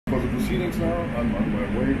For the proceedings now, I'm on my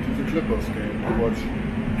way to the Clippers game to watch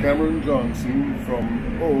Cameron Johnson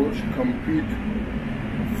from Old compete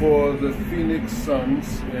for the Phoenix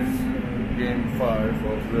Suns in Game 5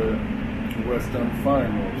 of the Western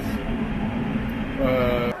Finals.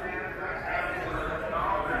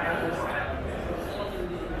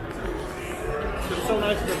 It's so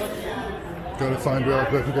nice to look. Gotta find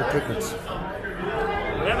out where to get tickets. We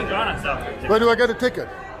haven't gone on South. Where do I get a ticket?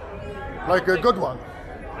 Like a good one?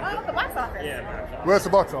 Oh, the box office. Yeah. Where's the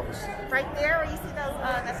box office? Right there where you see those,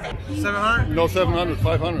 the stage. 700? No, 700,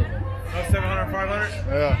 500. No, 700, 500?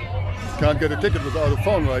 Yeah. Can't get a ticket without a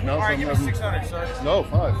phone right now. All right, so give me 600, sir. No,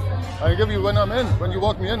 5. I give you when I'm in. When you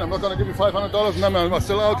walk me in, I'm not going to give you $500 and I'm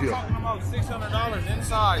still out here. I'm about $600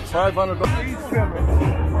 inside. $500.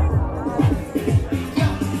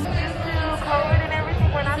 COVID and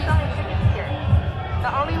everything, we're not selling tickets here.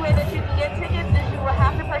 The only way that you can get tickets is you will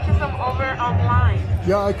have to purchase them over online.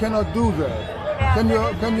 Yeah, I cannot do that. Yeah,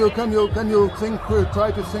 Can you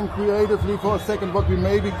try to think creatively for a second what we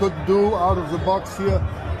maybe could do out of the box here?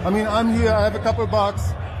 I mean, I'm here, I have a couple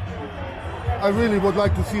bucks. I really would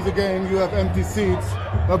like to see the game. You have empty seats.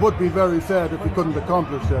 That would be very sad if we couldn't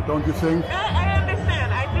accomplish that, don't you think? I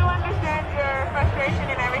understand. I do understand your frustration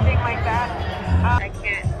and everything like that. I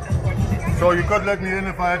can't, unfortunately. So you could let me in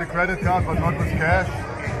if I had a credit card, but not with cash?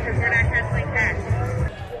 Because we're not canceling cash.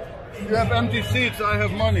 You have empty seats, I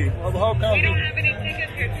have money. Well, how come? We don't have any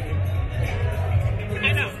tickets here.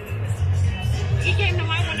 I know. He came to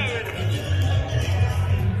my window already.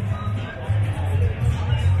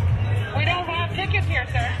 We don't have tickets here,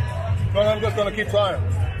 sir. Well, I'm just going to keep trying.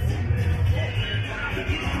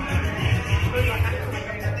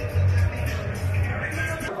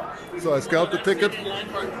 So I scalped the ticket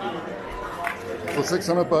for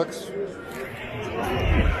 $600.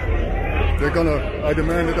 I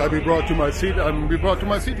demanded I be brought to my seat. I'm be brought to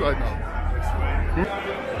my seat right now.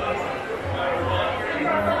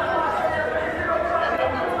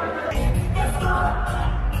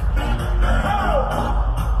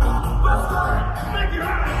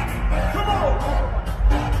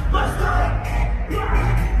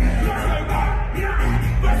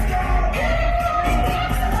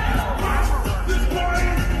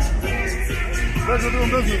 Pleasure doing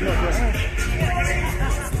business, my friend.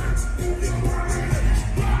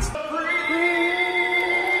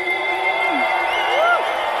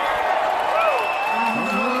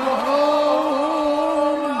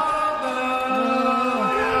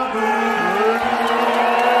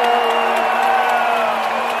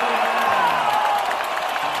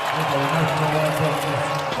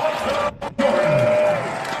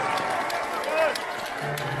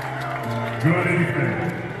 Good evening,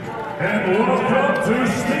 and welcome to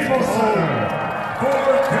Staples Center for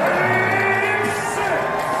Game 6.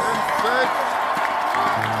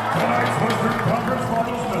 Tonight's Western Conference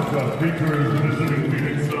Finals matchup features the visiting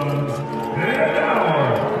Phoenix Suns and our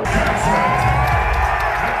Jackson.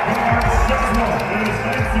 At guard 6'1" in his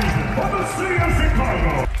 9th season for the City of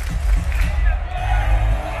Chicago.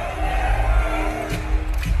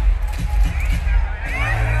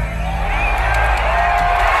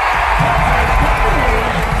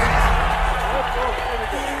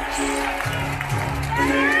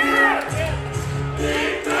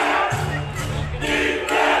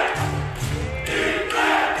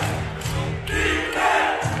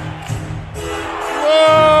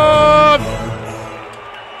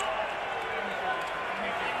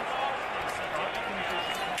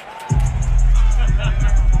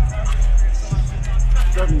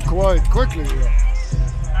 Getting quite quickly here.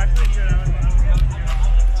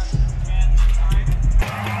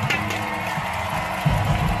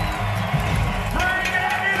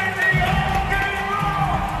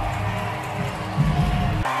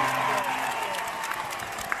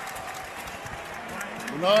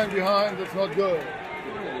 The 9 behind, that's not good.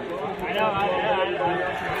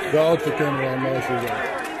 The outfit came around nicely there.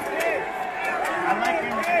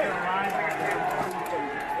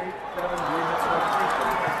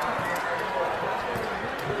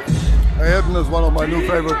 Hayden is one of my new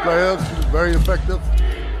favorite players. He's very effective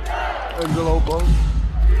in the low post.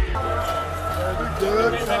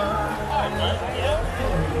 Good time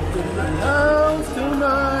in the house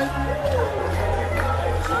tonight.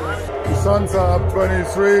 The Suns are up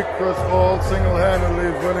 23. Chris Paul single-handedly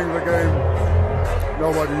is winning the game.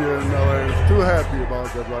 Nobody here in LA is too happy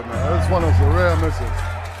about that right now. It's one of the rare misses.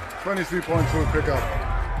 23 points will pick up.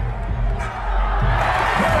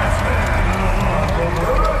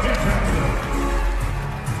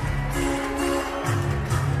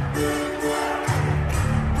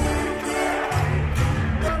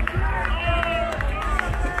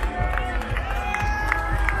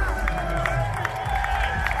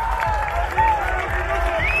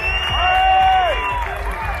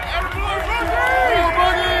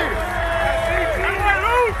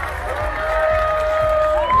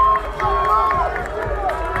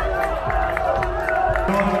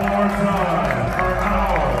 One more time for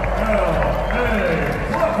our L.A.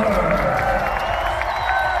 Clippers.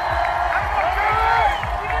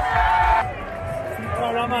 All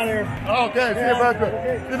right, I'm out of here. Okay, see you, Patrick.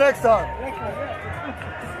 See you next time.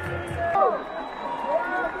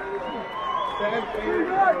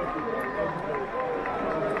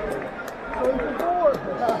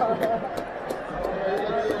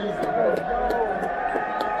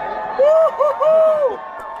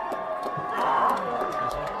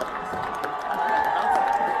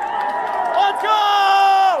 Let's go!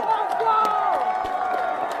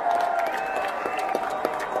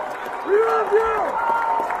 We love you!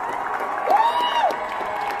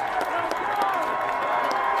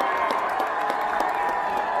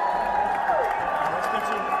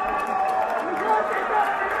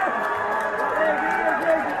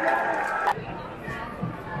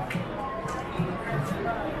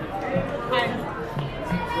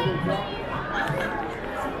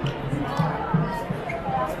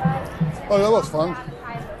 Oh, that was fun.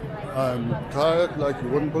 I'm tired like you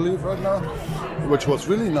wouldn't believe right now. Which was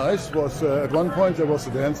really nice was at one point there was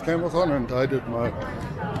a dance cam on and I did my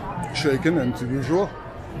shaking and the usual.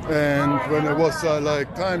 And when it was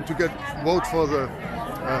like time to get vote for the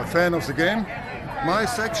fan of the game, my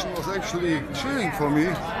section was actually cheering for me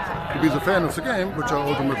to be the fan of the game, which I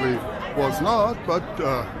ultimately was not, but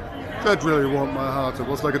that really warmed my heart. It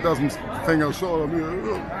was like a dozen fingers short of me.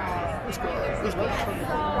 This guy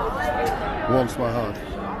warms my heart.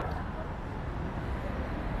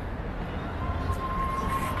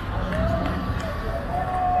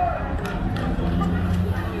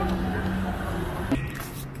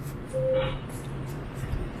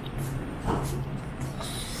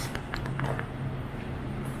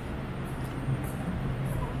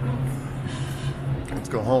 Let's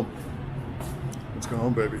go home. Let's go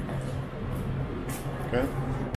home, baby. Okay?